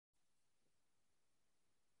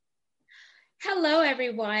Hello,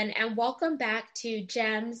 everyone, and welcome back to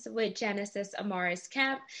Gems with Genesis Amaris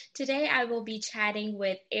Kemp. Today, I will be chatting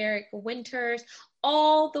with Eric Winters,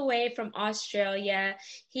 all the way from Australia.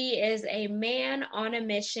 He is a man on a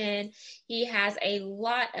mission. He has a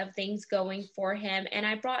lot of things going for him, and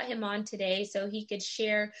I brought him on today so he could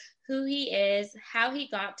share who he is, how he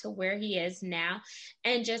got to where he is now,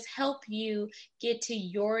 and just help you get to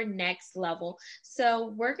your next level.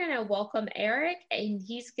 So we're going to welcome Eric, and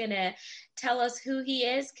he's going to tell us who he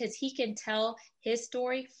is because he can tell his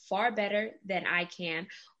story far better than I can.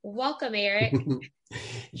 Welcome, Eric.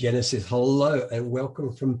 Genesis, hello and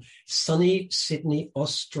welcome from sunny Sydney,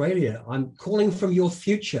 Australia. I'm calling from your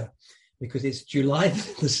future because it's July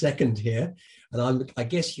the 2nd here, and I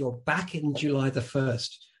guess you're back in July the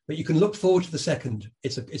 1st. But you can look forward to the 2nd.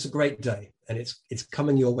 It's a great day, and it's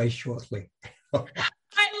coming your way shortly. I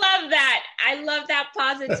love that. I love that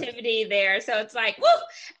positivity there. So it's like, woo!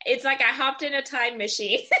 It's like I hopped in a time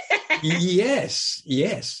machine. Yes.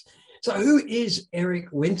 So who is Eric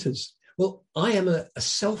Winters? Well, I am a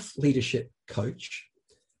self-leadership coach,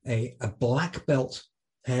 a black belt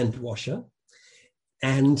hand washer,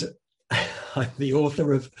 and I'm the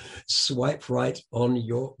author of Swipe Right on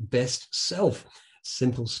Your Best Self,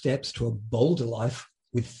 Simple Steps to a Bolder Life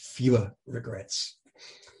with Fewer Regrets.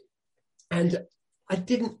 And I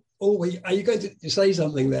didn't always, are you going to say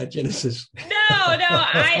something there, Genesis? No,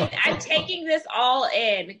 I'm taking this all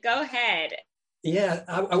in. Go ahead. Yeah,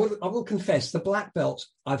 I will confess, the black belt,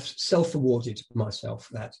 I've self-awarded myself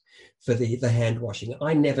that for the hand washing.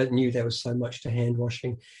 I never knew there was so much to hand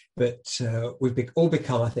washing, but we've all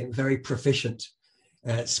become, I think, very proficient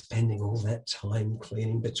at spending all that time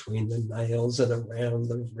cleaning between the nails and around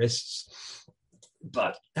the wrists.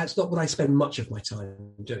 But that's not what I spend much of my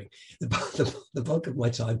time doing. The bulk of my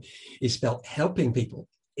time is spent helping people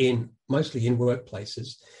mostly in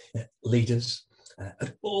workplaces, leaders,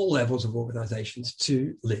 at all levels of organizations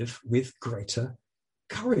to live with greater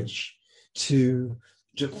courage, to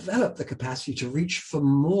develop the capacity to reach for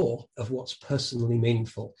more of what's personally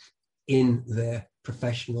meaningful in their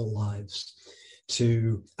professional lives,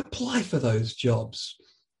 to apply for those jobs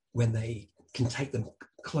when they can take them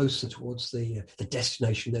closer towards the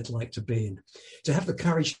destination they'd like to be in, to have the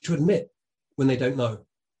courage to admit when they don't know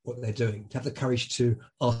what they're doing, to have the courage to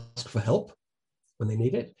ask for help when they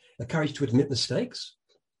need it, the courage to admit mistakes,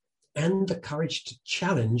 and the courage to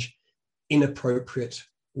challenge inappropriate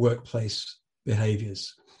workplace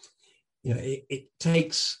behaviors. You know, it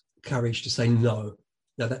takes courage to say no.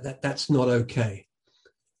 No, that's not okay.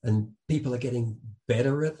 And people are getting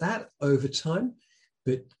better at that over time.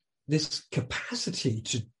 But this capacity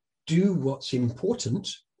to do what's important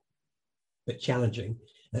but challenging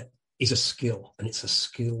is a skill, and it's a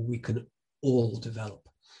skill we can all develop.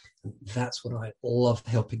 And that's what I love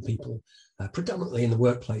helping people, predominantly in the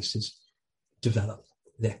workplaces, develop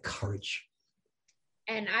their courage.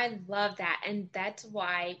 And I love that. And that's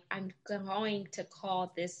why I'm going to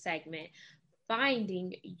call this segment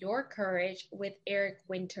Finding Your Courage with Eric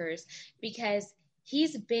Winters, because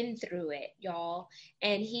he's been through it, y'all,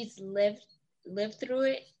 and he's lived through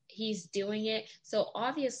it. He's doing it. So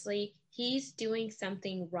obviously he's doing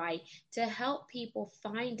something right to help people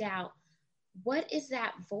find out, what is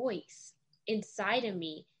that voice inside of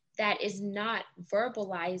me that is not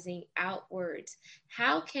verbalizing outwards?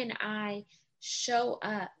 How can I show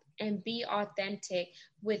up and be authentic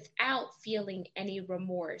without feeling any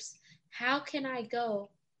remorse? How can I go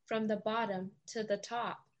from the bottom to the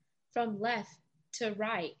top, from left to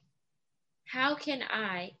right? How can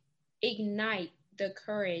I ignite the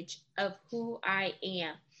courage of who I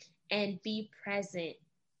am and be present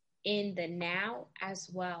in the now as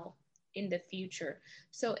well in the future?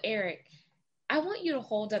 So Eric, I want you to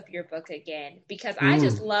hold up your book again, because I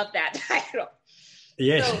just love that title.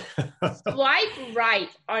 Yes. So, Swipe Right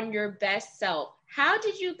on Your Best Self. How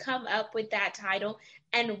did you come up with that title?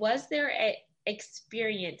 And was there an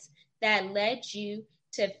experience that led you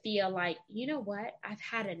to feel like, you know what, I've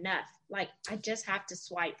had enough. Like, I just have to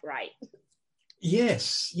swipe right.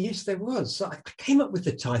 Yes, there was. So I came up with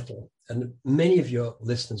the title, and many of your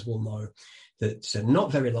listeners will know that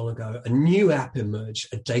not very long ago, a new app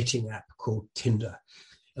emerged, a dating app called Tinder.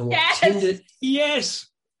 And what Tinder, yes.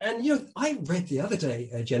 And, you know, I read the other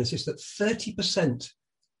day, Genesis, that 30%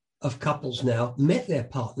 of couples now met their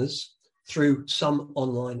partners through some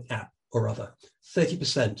online app or other.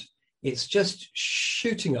 30%. It's just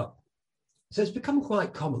shooting up. So it's become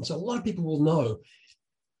quite common. So a lot of people will know,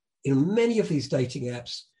 in many of these dating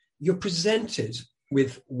apps, you're presented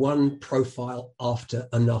with one profile after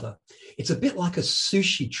another. It's a bit like a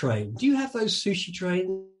sushi train. Do you have those sushi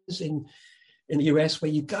trains in the US, where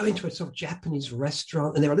you go into a sort of Japanese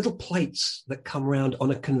restaurant and there are little plates that come around on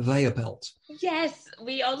a conveyor belt. Yes,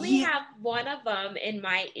 we only have one of them in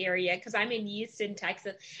my area because I'm in Houston,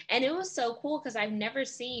 Texas. And it was so cool because I've never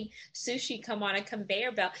seen sushi come on a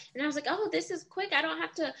conveyor belt. And I was like, oh, this is quick. I don't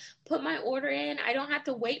have to put my order in. I don't have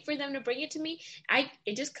to wait for them to bring it to me.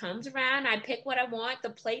 It just comes around. I pick what I want. The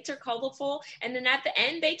plates are colorful. And then at the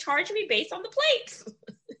end, they charge me based on the plates.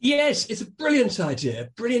 Yes, it's a brilliant idea.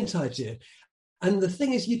 Brilliant idea. And the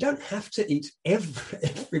thing is, you don't have to eat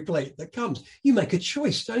every plate that comes. You make a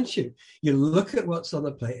choice, don't you? You look at what's on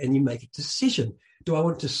the plate and you make a decision. Do I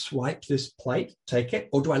want to swipe this plate, take it,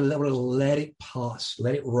 or do I want to let it pass,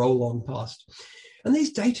 let it roll on past? And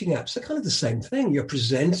these dating apps are kind of the same thing. You're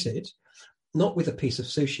presented not with a piece of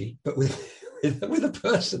sushi, but with a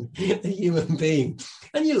person, a human being.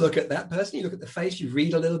 And you look at that person, you look at the face, you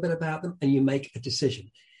read a little bit about them, and you make a decision.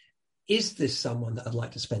 Is this someone that I'd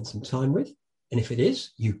like to spend some time with? And if it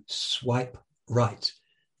is, you swipe right.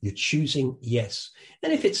 You're choosing yes.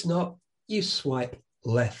 And if it's not, you swipe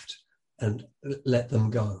left and let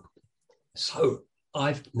them go. So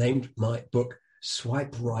I've named my book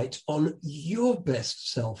Swipe Right on Your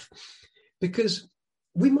Best Self, because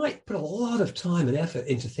we might put a lot of time and effort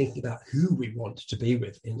into thinking about who we want to be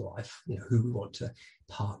with in life, who we want to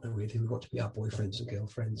partner with, who we want to be our boyfriends and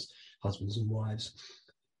girlfriends, husbands and wives.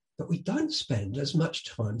 But we don't spend as much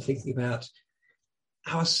time thinking about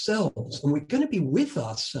ourselves, and we're going to be with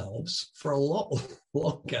ourselves for a lot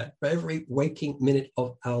longer, for every waking minute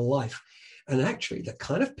of our life. And actually, the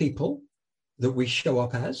kind of people that we show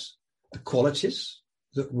up as, the qualities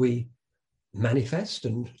that we manifest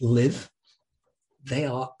and live, they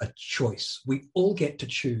are a choice. We all get to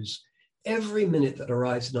choose. Every minute that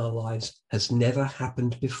arrives in our lives has never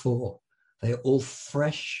happened before. They are all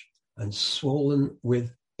fresh and swollen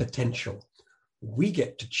with potential. We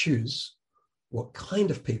get to choose what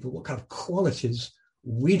kind of people, what kind of qualities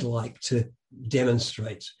we'd like to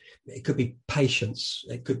demonstrate. It could be patience,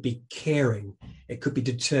 it could be caring, it could be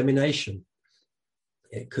determination,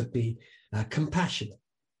 it could be compassion.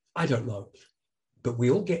 I don't know, but we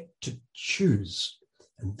all get to choose.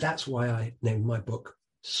 And that's why I named my book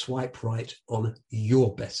Swipe Right on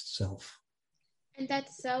Your Best Self. And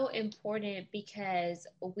that's so important because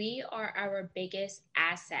we are our biggest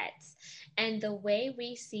assets. And the way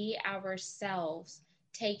we see ourselves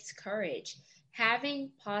takes courage.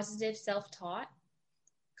 Having positive self-talk,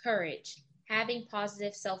 courage. Having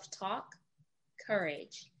positive self-talk,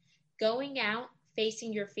 courage. Going out,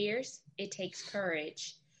 facing your fears, it takes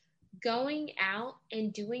courage. Going out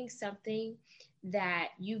and doing something that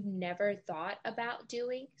you've never thought about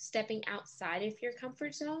doing, stepping outside of your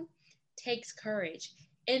comfort zone, takes courage.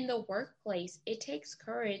 In the workplace, it takes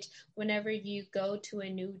courage whenever you go to a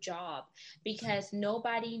new job because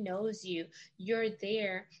nobody knows you. You're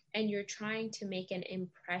there and you're trying to make an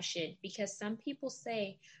impression because some people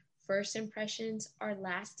say first impressions are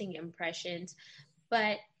lasting impressions.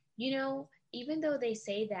 But, even though they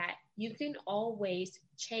say that, you can always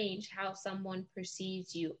change how someone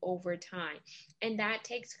perceives you over time. And that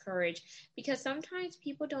takes courage because sometimes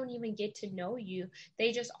people don't even get to know you.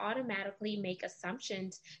 They just automatically make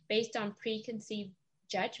assumptions based on preconceived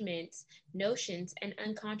judgments, notions, and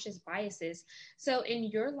unconscious biases. So in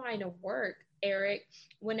your line of work, Eric,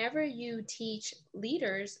 whenever you teach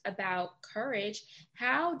leaders about courage,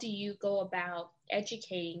 how do you go about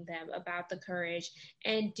educating them about the courage?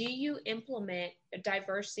 And do you implement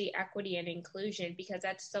diversity, equity, and inclusion? Because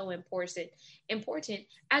that's so important,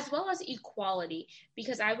 as well as equality,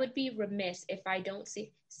 because I would be remiss if I don't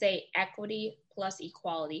say equity plus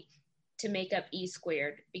equality to make up E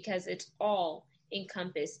squared, because it's all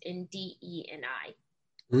encompassed in DE and I.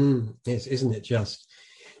 Yes, isn't it just?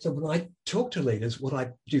 So when I talk to leaders, what I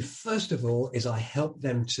do first of all is I help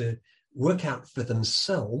them to work out for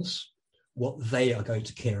themselves what they are going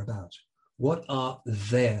to care about. What are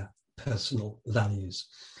their personal values?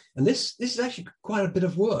 And this is actually quite a bit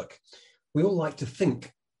of work. We all like to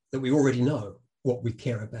think that we already know what we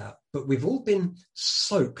care about, but we've all been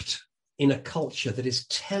soaked in a culture that is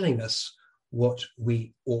telling us what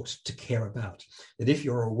we ought to care about. That if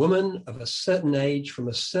you're a woman of a certain age, from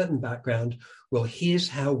a certain background, well, here's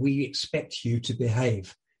how we expect you to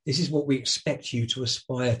behave. This is what we expect you to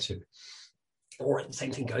aspire to. Or the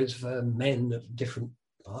same thing goes for men of different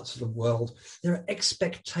parts of the world. There are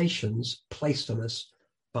expectations placed on us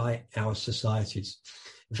by our societies.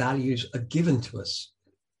 Values are given to us.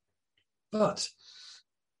 But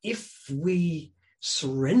if we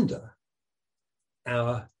surrender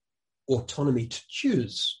our autonomy to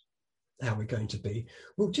choose how we're going to be,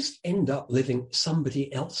 we'll just end up living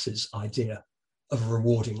somebody else's idea of a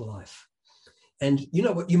rewarding life. And you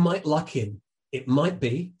know what you might luck in? It might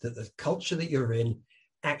be that the culture that you're in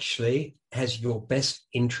actually has your best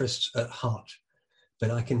interests at heart.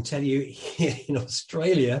 But I can tell you here in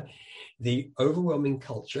Australia, the overwhelming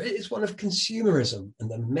culture is one of consumerism. And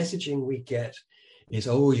the messaging we get is,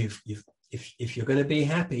 oh, if you're going to be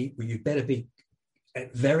happy, well, you better be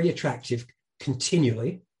very attractive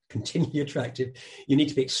continually attractive. You need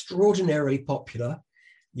to be extraordinarily popular.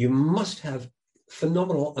 You must have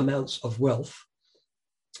phenomenal amounts of wealth.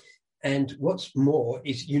 And what's more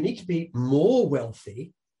is you need to be more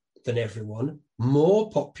wealthy than everyone, more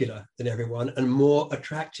popular than everyone, and more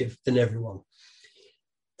attractive than everyone.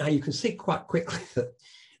 Now you can see quite quickly that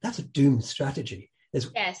that's a doomed strategy.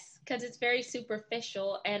 Yes, because it's very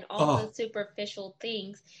superficial, and all the superficial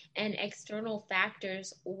things and external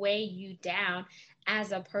factors weigh you down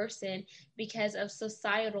as a person because of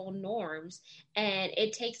societal norms, and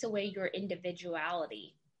it takes away your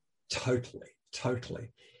individuality. Totally.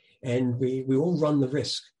 And we all run the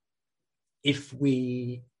risk. If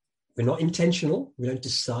we're not intentional, we don't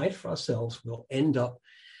decide for ourselves, we'll end up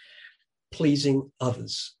pleasing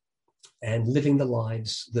others and living the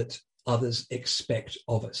lives that others expect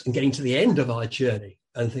of us, and getting to the end of our journey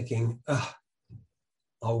and thinking, oh,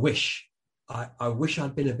 I wish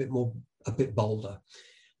I'd been a bit bolder.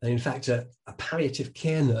 And in fact, a palliative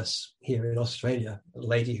care nurse here in Australia, a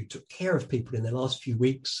lady who took care of people in their last few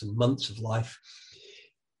weeks and months of life,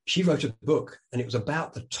 she wrote a book, and it was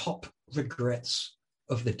about the top regrets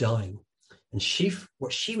of the dying. And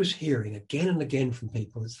what she was hearing again and again from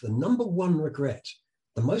people is the number one regret,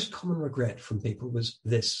 the most common regret from people was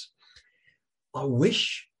this: I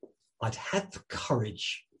wish I'd had the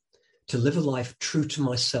courage to live a life true to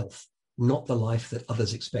myself, not the life that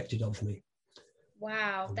others expected of me.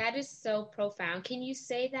 Wow, that is so profound. Can you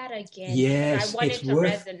say that again? Yes, I want it to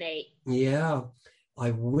resonate. Yeah,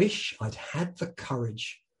 I wish I'd had the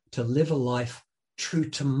courage to live a life true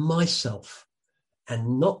to myself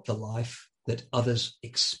and not the life that others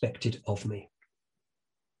expected of me.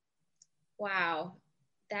 Wow,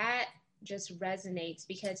 that just resonates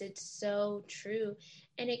because it's so true.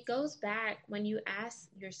 And it goes back when you ask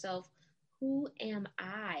yourself, who am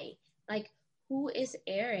I? Like, who is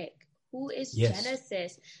Eric? Who is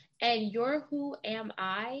Genesis? And your who am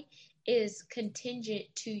I is contingent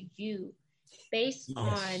to you, based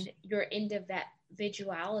on your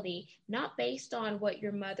individuality, not based on what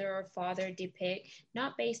your mother or father depict,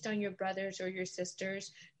 not based on your brothers or your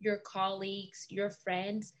sisters, your colleagues, your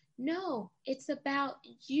friends. No, it's about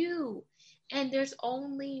you. And there's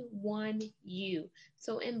only one you.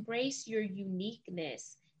 So embrace your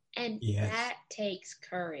uniqueness. And that takes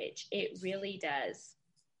courage. It really does.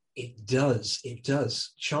 It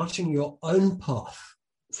does. Charting your own path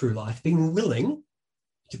through life, being willing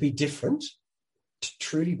to be different, to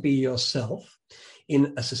truly be yourself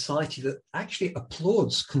in a society that actually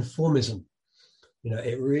applauds conformism. You know,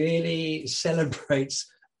 it really celebrates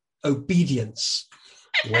obedience.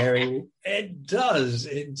 It does.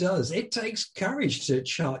 It takes courage to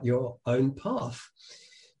chart your own path.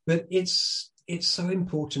 But it's so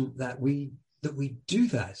important that we do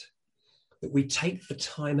that we take the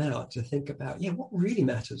time out to think about, what really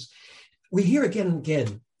matters. We hear again and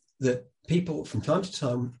again that people, from time to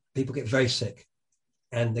time, people get very sick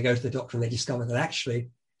and they go to the doctor and they discover that actually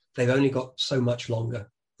they've only got so much longer.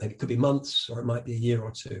 Maybe it could be months or it might be a year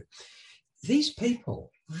or two. These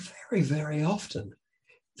people, very, very often,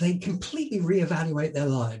 they completely reevaluate their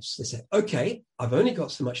lives. They say, okay, I've only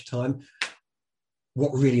got so much time.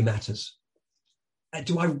 What really matters?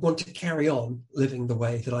 Do I want to carry on living the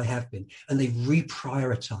way that I have been? And they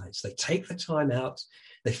reprioritize. They take the time out.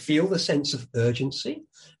 They feel the sense of urgency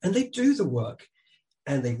and they do the work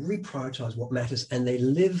and they reprioritize what matters and they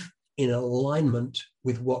live in alignment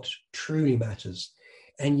with what truly matters.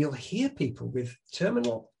 And you'll hear people with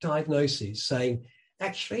terminal diagnoses saying,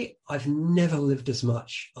 actually, I've never lived as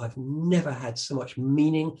much. I've never had so much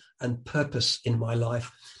meaning and purpose in my life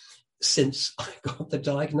since I got the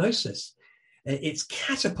diagnosis. It's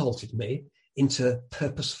catapulted me into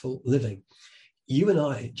purposeful living. You and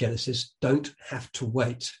I, Genesis, don't have to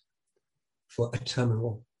wait for a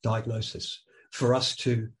terminal diagnosis for us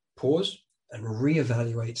to pause and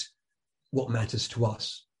reevaluate what matters to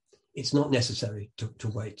us. It's not necessary to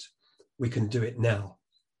wait. We can do it now.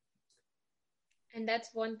 And that's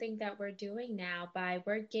one thing that we're doing now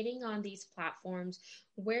we're getting on these platforms,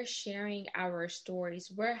 we're sharing our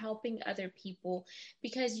stories, we're helping other people,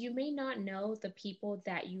 because you may not know the people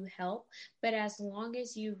that you help, but as long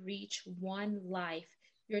as you reach one life,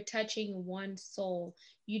 you're touching one soul.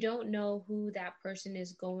 You don't know who that person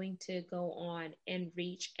is going to go on and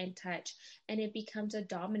reach and touch, and it becomes a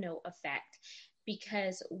domino effect.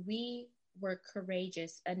 because we were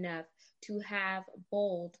courageous enough to have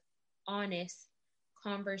bold, honest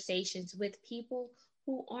conversations with people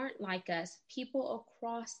who aren't like us, people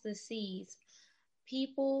across the seas,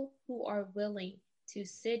 people who are willing to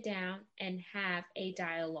sit down and have a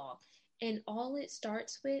dialogue. And all it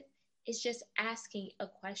starts with is just asking a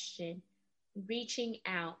question, reaching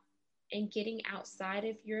out, and getting outside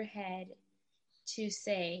of your head to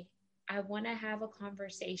say, I want to have a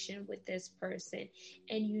conversation with this person.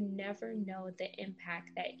 And you never know the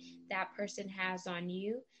impact that that person has on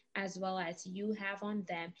you as well as you have on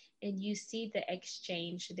them. And you see the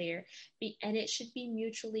exchange there. And it should be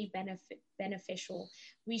mutually beneficial.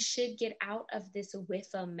 We should get out of this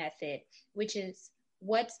WIFA method, which is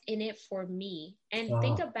what's in it for me, and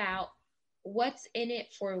think about what's in it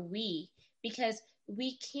for we, because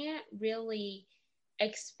we can't really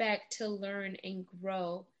expect to learn and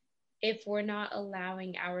grow if we're not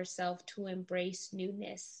allowing ourselves to embrace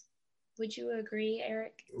newness. Would you agree,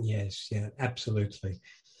 Eric? Yes, yeah, absolutely.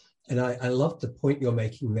 And I love the point you're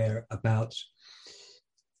making there about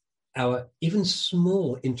our even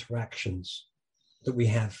small interactions that we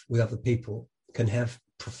have with other people can have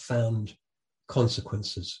profound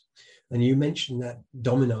consequences. And you mentioned that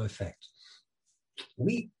domino effect.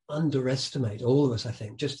 We underestimate, all of us, I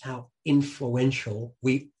think, just how influential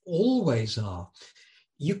we always are.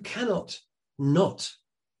 You cannot not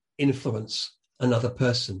influence another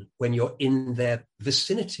person when you're in their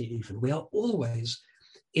vicinity even. We are always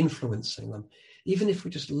influencing them. Even if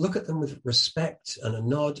we just look at them with respect and a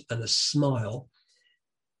nod and a smile,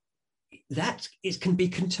 that can be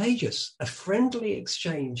contagious. A friendly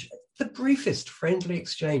exchange, the briefest friendly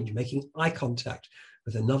exchange, making eye contact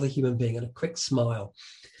with another human being and a quick smile,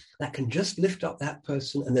 that can just lift up that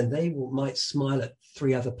person, and then they might smile at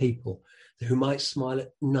 3 other people, who might smile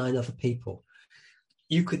at 9 other people.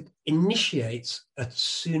 You could initiate a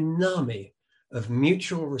tsunami of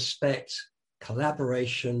mutual respect,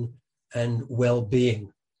 collaboration, and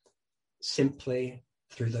well-being simply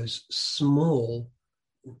through those small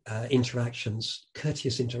interactions,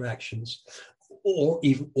 courteous interactions, or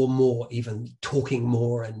even talking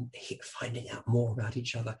more and finding out more about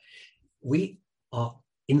each other. We are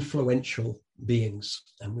influential beings,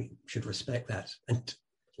 and we should respect that and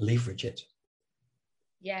leverage it.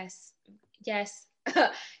 Yes, yes.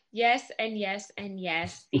 Yes, and yes, and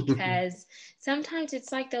yes, because sometimes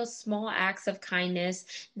it's like those small acts of kindness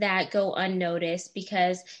that go unnoticed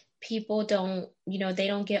because people don't, they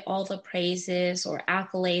don't get all the praises or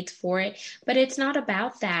accolades for it. But it's not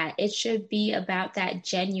about that. It should be about that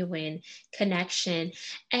genuine connection.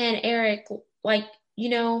 And Eric,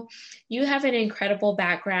 you have an incredible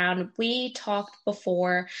background. We talked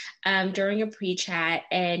before during a pre-chat,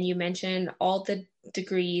 and you mentioned all the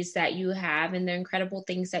degrees that you have and the incredible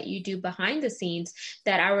things that you do behind the scenes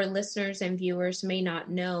that our listeners and viewers may not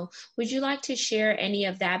know. Would you like to share any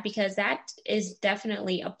of that? Because that is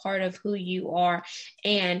definitely a part of who you are.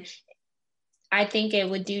 And I think it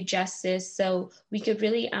would do justice so we could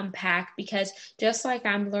really unpack, because just like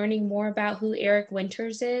I'm learning more about who Eric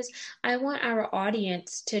Winters is, I want our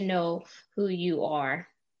audience to know who you are.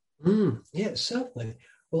 Yeah, certainly.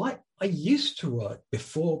 Well, I used to work,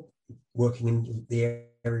 before working in the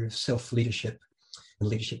area of self-leadership and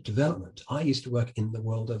leadership development, I used to work in the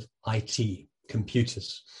world of IT,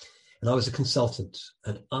 computers. And I was a consultant,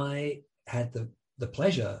 and I had the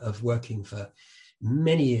pleasure of working for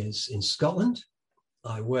many years in Scotland.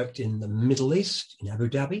 I worked in the Middle East, in Abu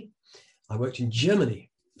Dhabi. I worked in Germany,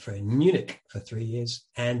 in Munich for 3 years,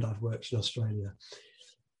 and I've worked in Australia.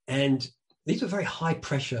 And these were very high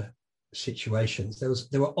pressure situations.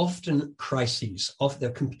 There were often crises.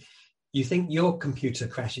 You think your computer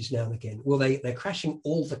crashes now and again. Well, they're crashing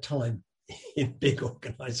all the time in big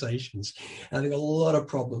organizations, having a lot of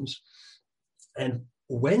problems. And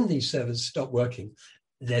when these servers stop working,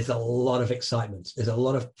 there's a lot of excitement. There's a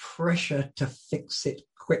lot of pressure to fix it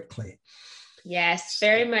quickly. Yes,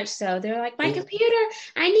 very much so. They're like, my computer,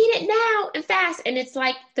 I need it now and fast. And it's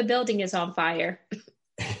like the building is on fire.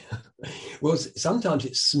 Well, sometimes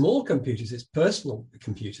it's small computers, it's personal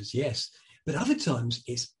computers, yes. But other times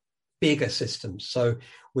it's bigger systems. So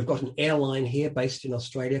we've got an airline here based in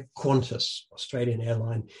Australia, Qantas, Australian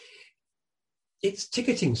airline. Its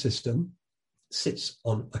ticketing system sits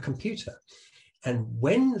on a computer. And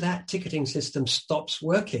when that ticketing system stops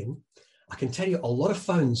working, I can tell you a lot of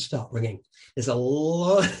phones start ringing. There's a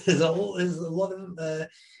lot of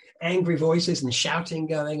angry voices and shouting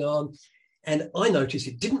going on. And I noticed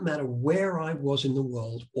it didn't matter where I was in the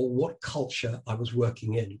world or what culture I was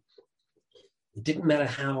working in. It didn't matter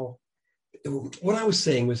how. What I was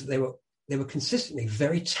seeing was they were consistently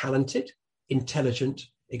very talented intelligent,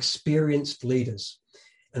 experienced leaders.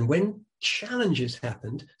 And when challenges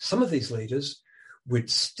happened, some of these leaders would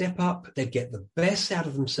step up, they'd get the best out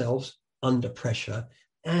of themselves under pressure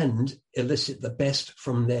and elicit the best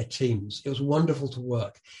from their teams. It was wonderful to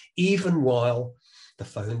work, even while the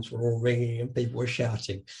phones were all ringing and people were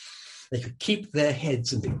shouting. They could keep their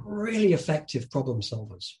heads and be really effective problem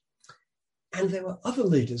solvers. And there were other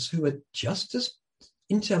leaders who were just as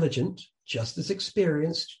intelligent, just as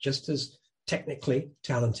experienced, just as technically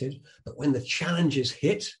talented, but when the challenges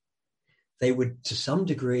hit, they would, to some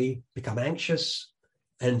degree, become anxious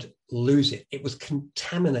and lose it. It was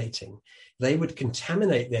contaminating. They would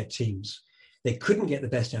contaminate their teams. They couldn't get the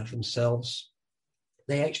best out of themselves.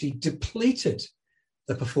 They actually depleted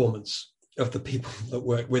the performance of the people that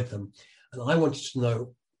worked with them. And I wanted to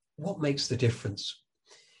know what makes the difference.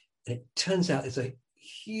 And it turns out there's a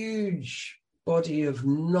huge body of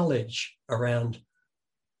knowledge around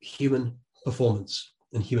human performance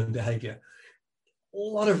and human behavior. A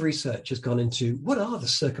lot of research has gone into what are the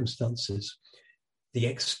circumstances, the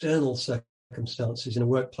external circumstances in a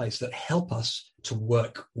workplace that help us to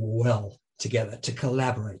work well together, to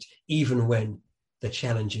collaborate, even when the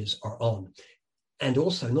challenges are on. And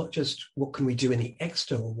also not just what can we do in the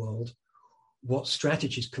external world, what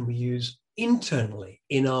strategies can we use internally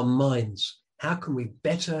in our minds? How can we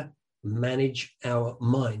better manage our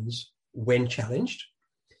minds when challenged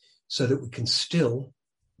so that we can still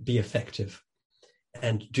be effective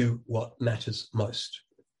and do what matters most?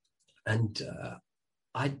 And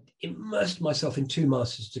I immersed myself in 2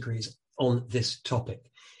 master's degrees on this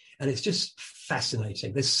topic. And it's just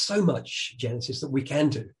fascinating. There's so much, Genesis, that we can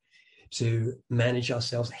do to manage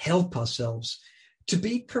ourselves, help ourselves to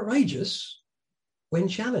be courageous when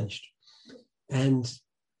challenged. And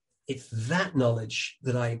it's that knowledge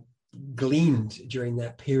that I gleaned during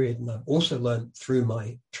that period, and I've also learned through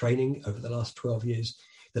my training over the last 12 years,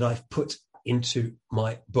 that I've put into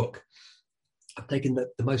my book. I've taken the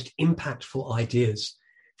most impactful ideas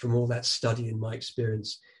from all that study and my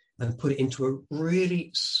experience and put it into a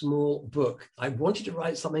really small book. I wanted to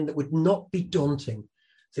write something that would not be daunting,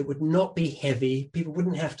 that would not be heavy, people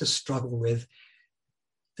wouldn't have to struggle with.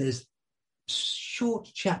 There's short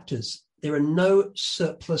chapters. There are no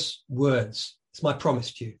surplus words. It's my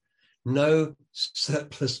promise to you. No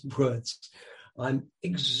surplus words. I'm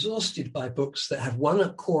exhausted by books that have one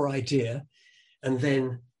core idea and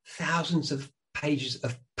then thousands of pages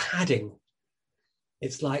of padding.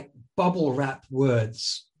 It's like bubble wrap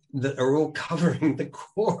words that are all covering the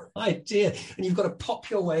core idea. And you've got to pop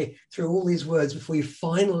your way through all these words before you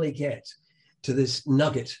finally get to this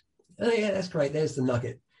nugget. Oh yeah, that's great. There's the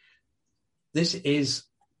nugget. This is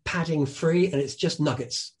padding free and it's just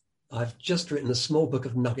nuggets. I've just written a small book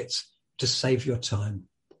of nuggets to save your time.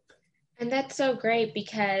 And that's so great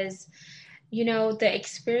because, you know, the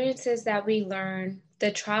experiences that we learn,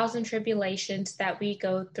 the trials and tribulations that we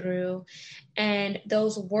go through, and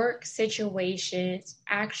those work situations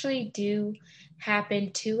actually do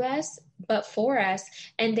happen to us, but for us,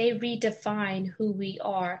 and they redefine who we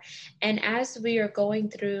are. And as we are going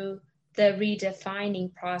through the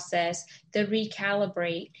redefining process, the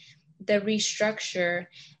recalibrate, the restructure,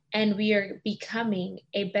 and we are becoming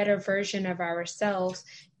a better version of ourselves,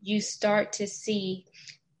 you start to see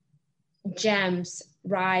gems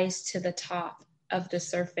rise to the top of the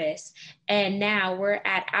surface. And now we're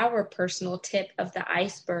at our personal tip of the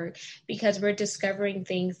iceberg because we're discovering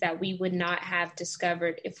things that we would not have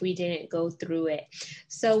discovered if we didn't go through it.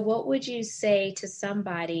 So what would you say to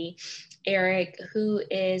somebody, Eric, who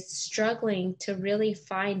is struggling to really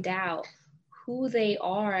find out who they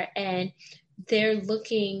are and they're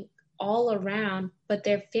looking all around, but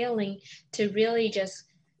they're failing to really just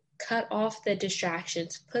cut off the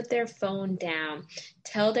distractions, put their phone down,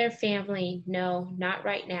 tell their family, no, not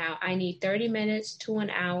right now. I need 30 minutes to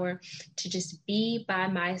an hour to just be by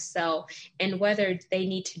myself. And whether they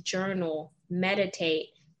need to journal, meditate,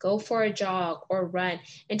 go for a jog or run,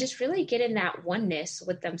 and just really get in that oneness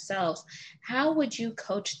with themselves, how would you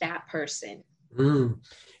coach that person? And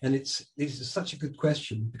this is such a good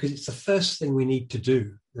question because it's the first thing we need to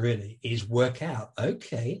do, really, is work out,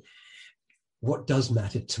 okay, what does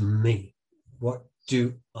matter to me? What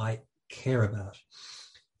do I care about?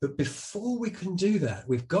 But before we can do that,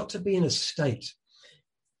 we've got to be in a state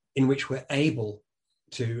in which we're able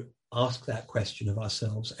to ask that question of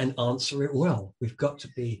ourselves and answer it well. We've got to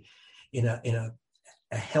be in a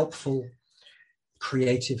helpful,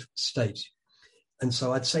 creative state. And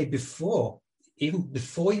so I'd say even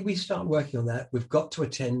before we start working on that, we've got to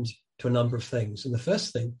attend to a number of things. And the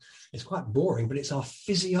first thing is quite boring, but it's our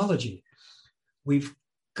physiology. We've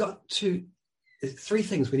got to three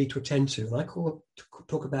things we need to attend to, and I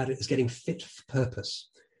talk about it as getting fit for purpose.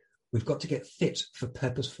 We've got to get fit for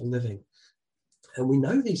purposeful living. And we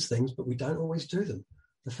know these things, but we don't always do them.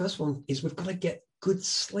 The first one is we've got to get good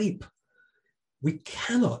sleep. We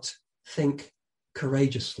cannot think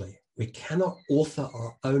courageously. We cannot author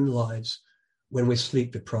our own lives when we're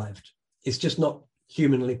sleep deprived. It's just not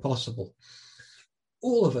humanly possible.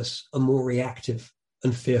 All of us are more reactive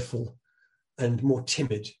and fearful and more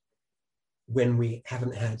timid when we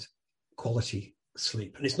haven't had quality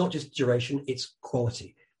sleep. And it's not just duration, it's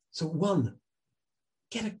quality. So one,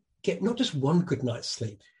 get not just one good night's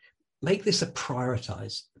sleep. Make this a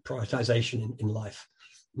prioritization in life.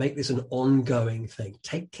 Make this an ongoing thing.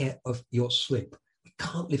 Take care of your sleep. We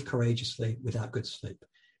can't live courageously without good sleep.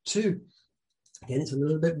 Two, again, it's a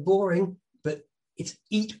little bit boring, but it's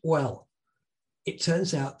eat well. It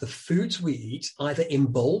turns out the foods we eat either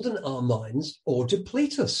embolden our minds or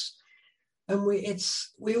deplete us. And we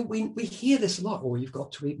hear this a lot. Oh, you've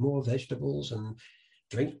got to eat more vegetables and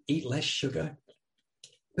eat less sugar.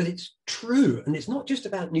 But it's true. And it's not just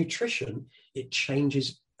about nutrition. It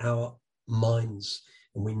changes our minds.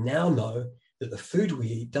 And we now know that the food we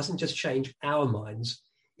eat doesn't just change our minds.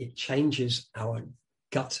 It changes our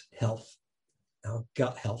gut health.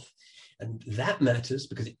 And that matters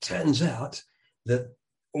because it turns out that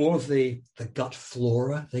all of the gut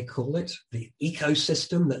flora, they call it, the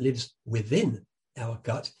ecosystem that lives within our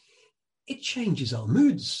gut, it changes our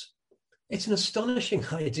moods. It's an astonishing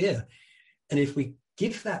idea. And if we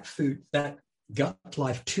give that food, that gut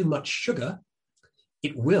life, too much sugar,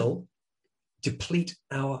 it will deplete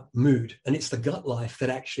our mood. And it's the gut life that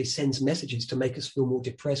actually sends messages to make us feel more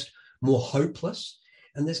depressed, more hopeless.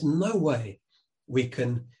 And there's no way we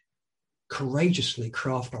can courageously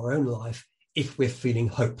craft our own life if we're feeling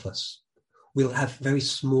hopeless. We'll have very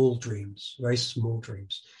small dreams.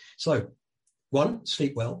 So one,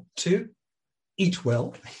 sleep well. Two, eat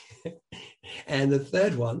well. And the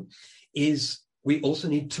third one is we also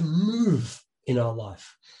need to move in our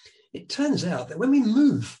life. It turns out that when we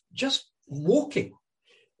move, just walking,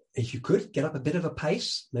 if you could get up a bit of a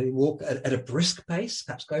pace, maybe walk at a brisk pace,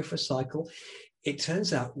 perhaps go for a cycle, it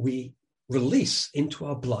turns out we release into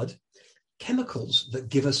our blood chemicals that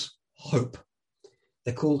give us hope.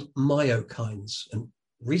 They're called myokines, and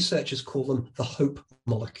researchers call them the hope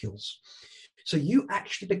molecules. So you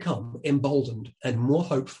actually become emboldened and more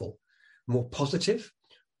hopeful, more positive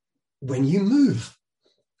when you move.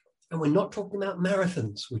 And we're not talking about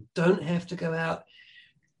marathons. We don't have to go out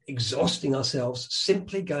exhausting ourselves,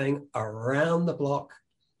 simply going around the block,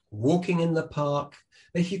 walking in the park.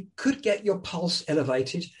 If you could get your pulse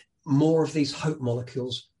elevated, more of these hope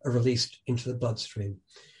molecules are released into the bloodstream.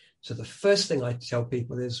 So the first thing I tell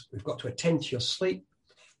people is we've got to attend to your sleep,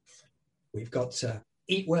 we've got to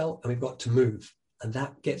eat well, and we've got to move. And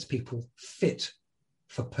that gets people fit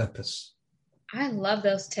for purpose. I love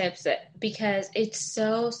those tips because it's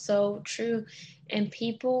so true. And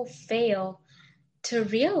people fail to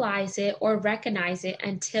realize it or recognize it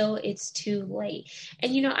until it's too late.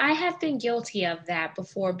 And, I have been guilty of that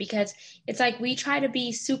before because it's like we try to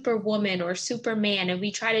be Superwoman or Superman and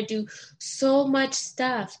we try to do so much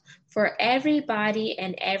stuff for everybody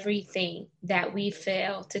and everything that we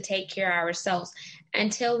fail to take care of ourselves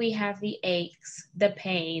until we have the aches, the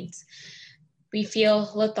pains, we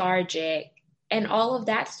feel lethargic and all of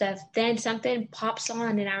that stuff. Then something pops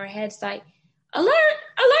on in our heads like, alert,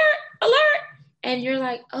 alert, alert. And you're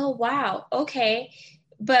like, oh, wow, okay.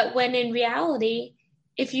 But when in reality,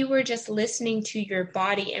 if you were just listening to your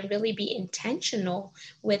body and really be intentional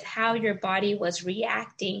with how your body was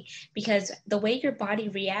reacting, because the way your body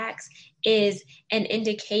reacts is an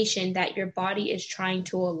indication that your body is trying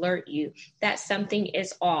to alert you that something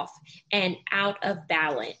is off and out of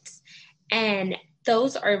balance. And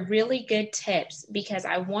those are really good tips because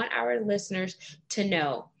I want our listeners to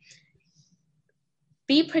know.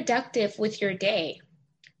 Be productive with your day.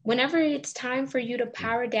 Whenever it's time for you to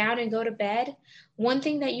power down and go to bed, one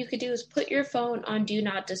thing that you could do is put your phone on Do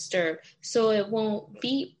Not Disturb so it won't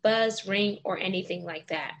beep, buzz, ring, or anything like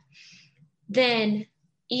that. Then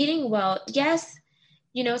eating well, yes,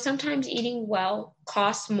 sometimes eating well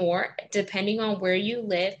costs more depending on where you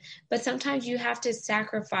live, but sometimes you have to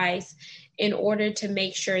sacrifice in order to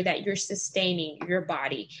make sure that you're sustaining your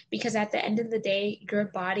body, because at the end of the day, your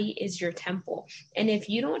body is your temple. And if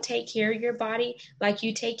you don't take care of your body like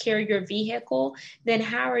you take care of your vehicle, then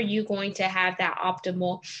how are you going to have that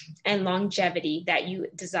optimal and longevity that you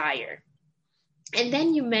desire? And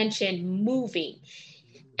then you mentioned moving.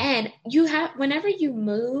 And whenever you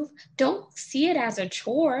move, don't see it as a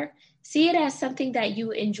chore. See it as something that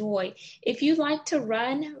you enjoy. If you like to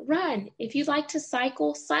run, run. If you like to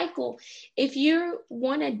cycle, cycle. If you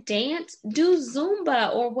want to dance, do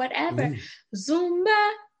Zumba or whatever.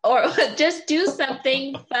 Zumba, or just do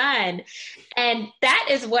something fun. And that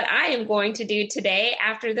is what I am going to do today.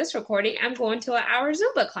 After this recording, I'm going to an hour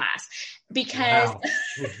Zumba class because wow.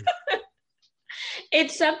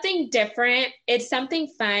 It's something different. It's something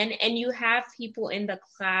fun. And you have people in the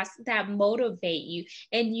class that motivate you,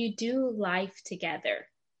 and you do life together.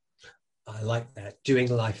 I like that. Doing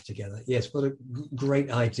life together. Yes, what a great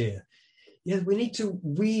idea. Yeah, we need to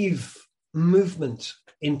weave movement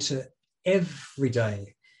into every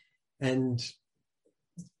day and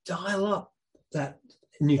dial up that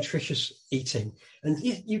nutritious eating. And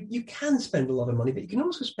you can spend a lot of money, but you can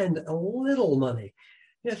also spend a little money.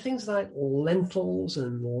 Things like lentils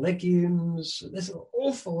and legumes. There's an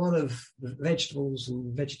awful lot of vegetables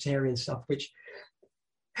and vegetarian stuff, which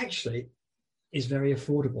actually is very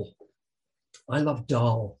affordable. I love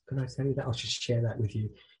dal. Can I tell you that? I'll just share that with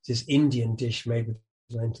you. It's this Indian dish made with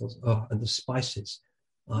lentils. Oh, and the spices.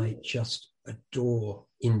 I just adore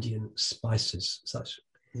Indian spices. Such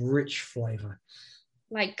rich flavor.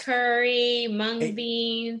 Like curry, mung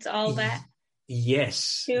beans, all that.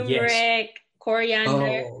 Yes. Turmeric. Yes.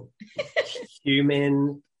 Coriander,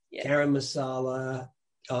 cumin, yes. Garam masala,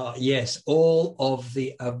 yes, all of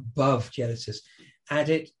the above, Genesis. Add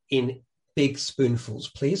it in big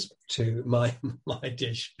spoonfuls, please, to my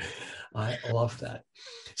dish. I love that.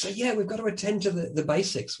 So yeah, we've got to attend to the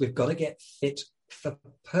basics. We've got to get fit for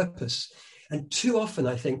purpose. And too often,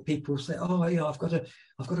 I think people say, "Oh, yeah, I've got to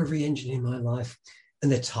re-engineer my life."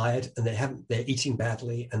 And they're tired, and they're eating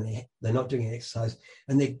badly, and they're not doing exercise,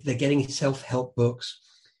 and they're getting self-help books,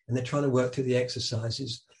 and they're trying to work through the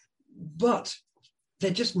exercises, but they're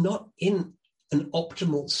just not in an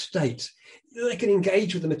optimal state. They can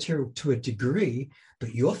engage with the material to a degree,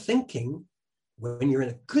 but your thinking, when you're in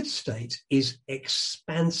a good state, is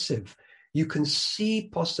expansive. You can see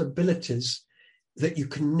possibilities that you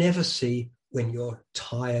can never see when you're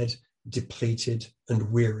tired, depleted,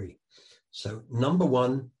 and weary. So number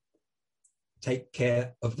one, take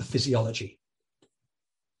care of the physiology.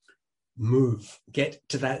 Move, get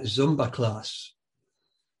to that Zumba class.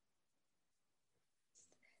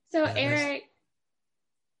 So Eric,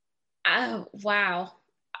 oh, wow.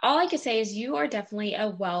 All I can say is you are definitely a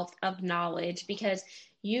wealth of knowledge, because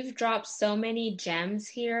you've dropped so many gems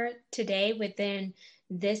here today within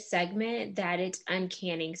this segment that it's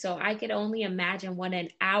uncanny. So I could only imagine what an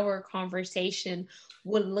hour conversation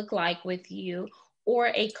would look like with you, or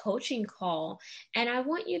a coaching call. And I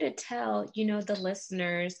want you to tell, the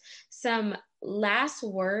listeners some last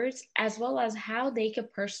words, as well as how they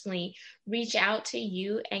could personally reach out to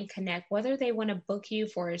you and connect, whether they want to book you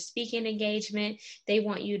for a speaking engagement, they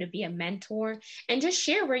want you to be a mentor, and just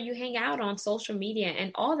share where you hang out on social media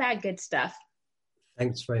and all that good stuff.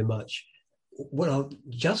 Thanks very much. What I'll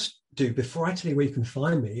just do before I tell you where you can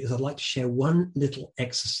find me is I'd like to share one little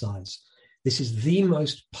exercise. This is the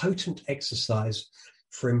most potent exercise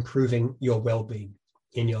for improving your well-being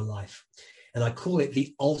in your life. And I call it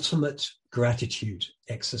the ultimate gratitude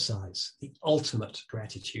exercise, the ultimate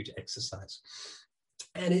gratitude exercise.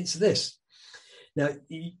 And it's this. Now,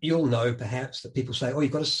 you'll know perhaps that people say, oh,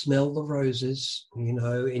 you've got to smell the roses,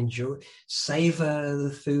 enjoy, savor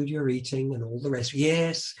the food you're eating and all the rest.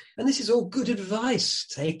 Yes. And this is all good advice.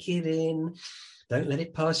 Take it in. Don't let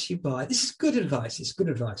it pass you by. This is good advice. It's good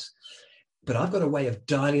advice. But I've got a way of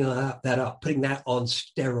dialing that up, putting that on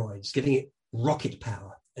steroids, giving it rocket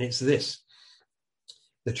power. And it's this.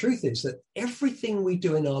 The truth is that everything we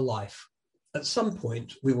do in our life, at some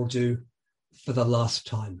point, we will do for the last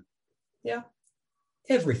time. Yeah.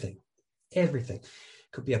 Everything.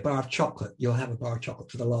 Could be a bar of chocolate. You'll have a bar of chocolate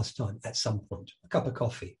for the last time at some point. A cup of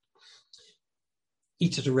coffee.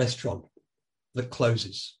 Eat at a restaurant that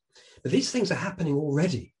closes. But these things are happening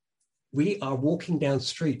already. We are walking down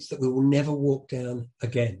streets that we will never walk down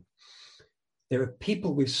again. There are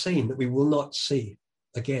people we've seen that we will not see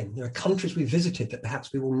again. There are countries we've visited that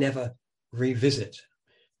perhaps we will never revisit.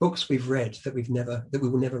 Books we've read that we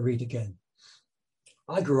will never read again.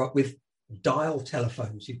 I grew up with dial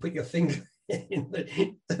telephones. You put your finger in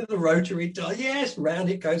the rotary dial. Yes, round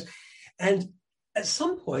it goes. And at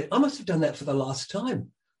some point, I must have done that for the last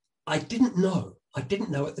time. I didn't know at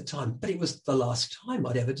the time, but it was the last time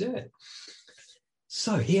I'd ever do it.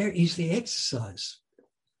 So here is the exercise.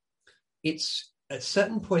 It's at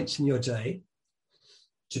certain points in your day,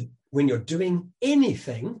 when you're doing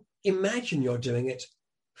anything, imagine you're doing it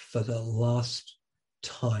for the last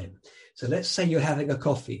time. So let's say you're having a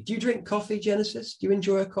coffee. Do you drink coffee, Genesis? Do you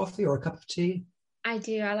enjoy a coffee or a cup of tea? I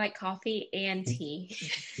do. I like coffee and tea.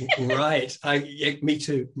 Right. Yeah, me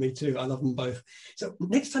too. Me too. I love them both. So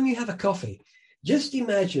next time you have a coffee, just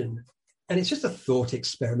imagine, and it's just a thought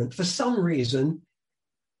experiment. For some reason,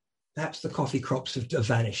 perhaps the coffee crops have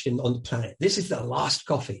vanished on the planet. This is the last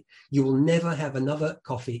coffee. You will never have another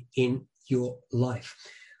coffee in your life.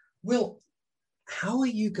 Well, how are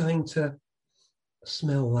you going to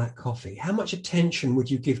smell that coffee? How much attention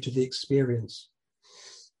would you give to the experience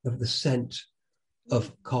of the scent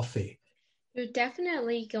of coffee? You're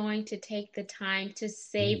definitely going to take the time to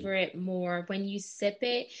savor it more. When you sip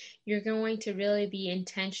it, you're going to really be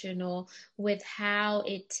intentional with how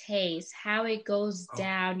it tastes, how it goes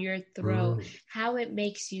down your throat, how it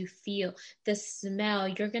makes you feel, the smell.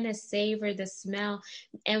 You're going to savor the smell.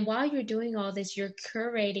 And while you're doing all this, you're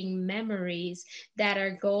curating memories that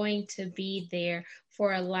are going to be there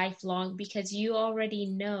for a lifelong because you already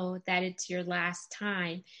know that it's your last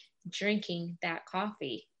time drinking that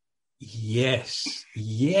coffee. Yes,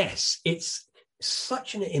 yes. It's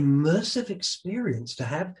such an immersive experience to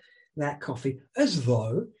have that coffee as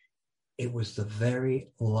though it was the very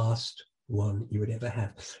last one you would ever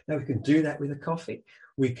have. Now, we can do that with a coffee.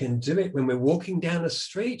 We can do it when we're walking down a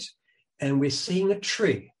street and we're seeing a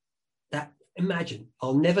tree. That, imagine,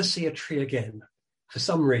 I'll never see a tree again for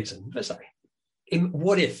some reason. Sorry.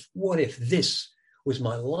 What if this was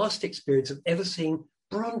my last experience of ever seeing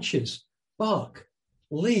branches, bark,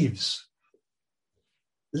 leaves?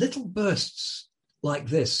 Little bursts like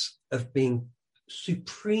this of being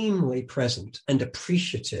supremely present and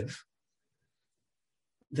appreciative,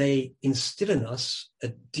 they instill in us a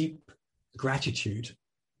deep gratitude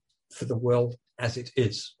for the world as it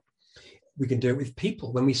is. We can do it with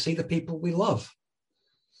people when we see the people we love,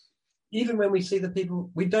 even when we see the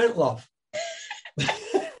people we don't love.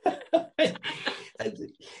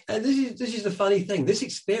 and this is the funny thing. This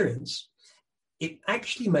experience, it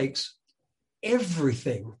actually makes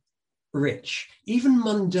everything rich, even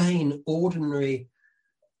mundane, ordinary,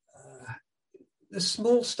 the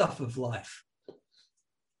small stuff of life.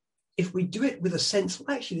 If we do it with a sense,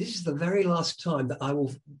 well, actually, this is the very last time that I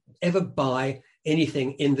will ever buy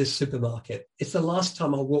anything in this supermarket. It's the last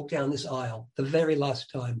time I'll walk down this aisle, the very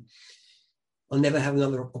last time. I'll never have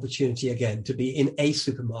another opportunity again to be in a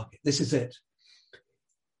supermarket. This is it.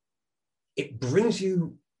 It brings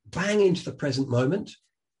you bang into the present moment,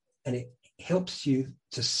 and it helps you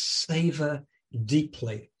to savor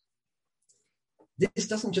deeply. This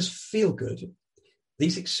doesn't just feel good.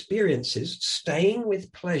 These experiences, staying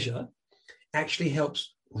with pleasure, actually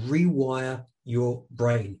helps rewire your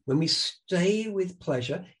brain. When we stay with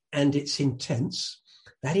pleasure and it's intense,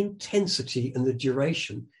 that intensity and the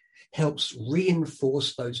duration helps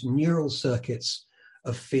reinforce those neural circuits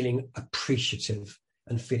of feeling appreciative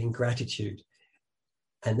and feeling gratitude.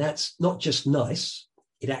 And that's not just nice,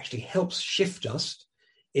 it actually helps shift us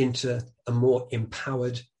into a more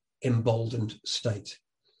empowered, emboldened state.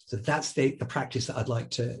 So that's the practice that I'd like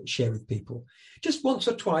to share with people. Just once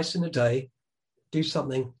or twice in a day, do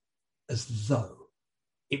something as though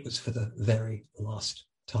it was for the very last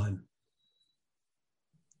time.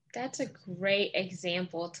 That's a great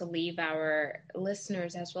example to leave our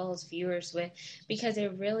listeners as well as viewers with, because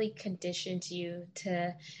it really conditions you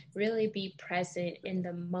to really be present in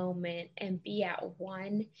the moment and be at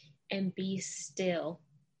one and be still.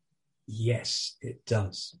 Yes, it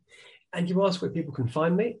does. And you ask where people can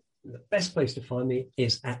find me. The best place to find me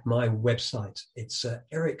is at my website. It's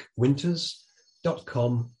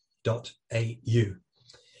ericwinters.com.au.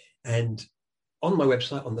 And on my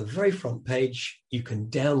website, on the very front page, you can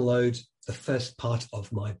download the first part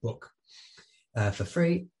of my book for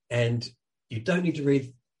free. And you don't need to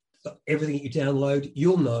read everything you download.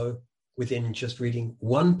 You'll know within just reading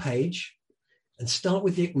one page, and start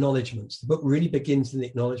with the acknowledgements. The book really begins in the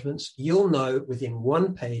acknowledgements. You'll know within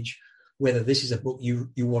one page whether this is a book you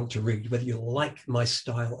want to read, whether you like my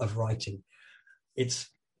style of writing. It's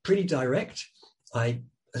pretty direct. As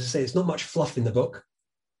I say, there's not much fluff in the book.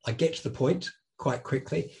 I get to the point quite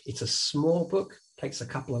quickly. It's a small book, takes a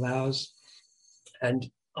couple of hours. And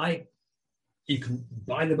you can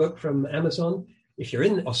buy the book from Amazon. If you're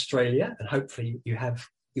in Australia, and hopefully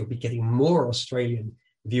you'll be getting more Australian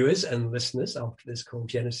viewers and listeners after this call,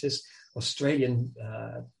 Genesis, Australian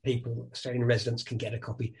Australian residents can get a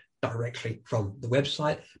copy directly from the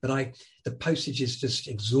website. But the postage is just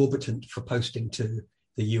exorbitant for posting to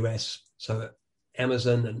the US. So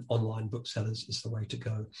Amazon and online booksellers is the way to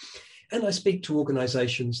go. And I speak to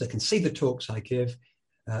organizations that can see the talks I give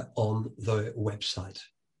on the website.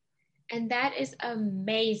 And that is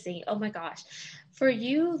amazing. Oh my gosh. For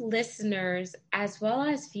you listeners, as well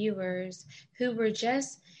as viewers who were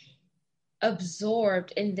just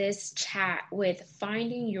absorbed in this chat with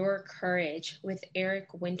Finding Your Courage with Eric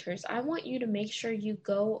Winters, I want you to make sure you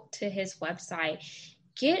go to his website,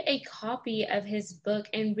 get a copy of his book,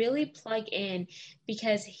 and really plug in,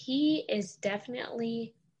 because he is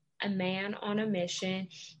definitely a man on a mission.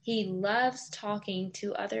 He loves talking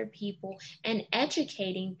to other people and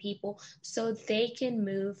educating people so they can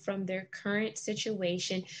move from their current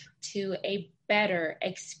situation to a better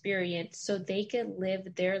experience so they can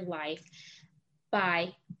live their life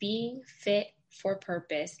by being fit for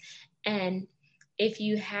purpose. And if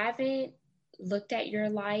you haven't looked at your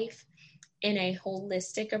life in a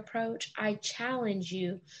holistic approach, I challenge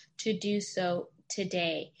you to do so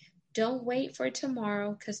today. Don't wait for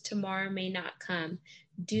tomorrow, because tomorrow may not come.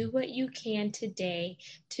 Do what you can today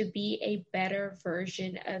to be a better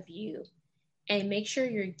version of you. And make sure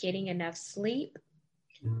you're getting enough sleep.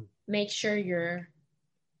 Make sure you're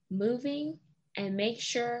moving, and make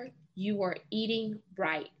sure you are eating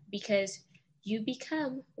right, because you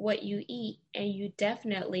become what you eat, and you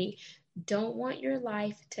definitely don't want your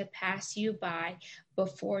life to pass you by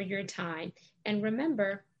before your time. And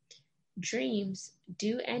remember, dreams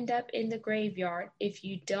do end up in the graveyard if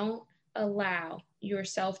you don't allow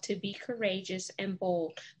yourself to be courageous and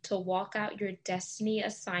bold to walk out your destiny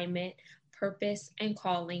assignment, purpose, and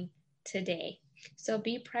calling today. So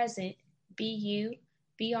be present, be you,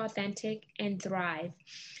 be authentic, and thrive.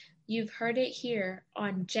 You've heard it here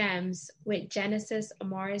on Gems with Genesis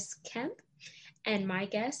Amaris Kemp, and my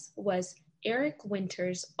guest was Eric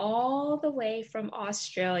Winters, all the way from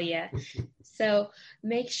Australia. So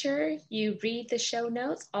make sure you read the show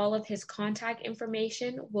notes. All of his contact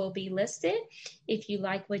information will be listed. If you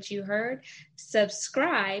like what you heard,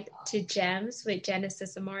 subscribe to Gems with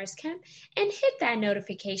Genesis Amaris Kemp and hit that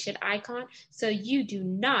notification icon so you do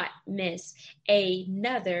not miss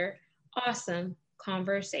another awesome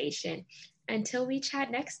conversation. Until we chat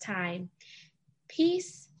next time,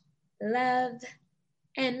 peace, love,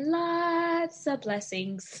 and lots of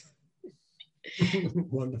blessings.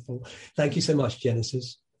 Wonderful. Thank you so much,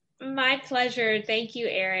 Genesis. My pleasure. Thank you,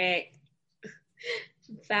 Eric.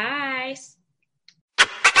 Bye.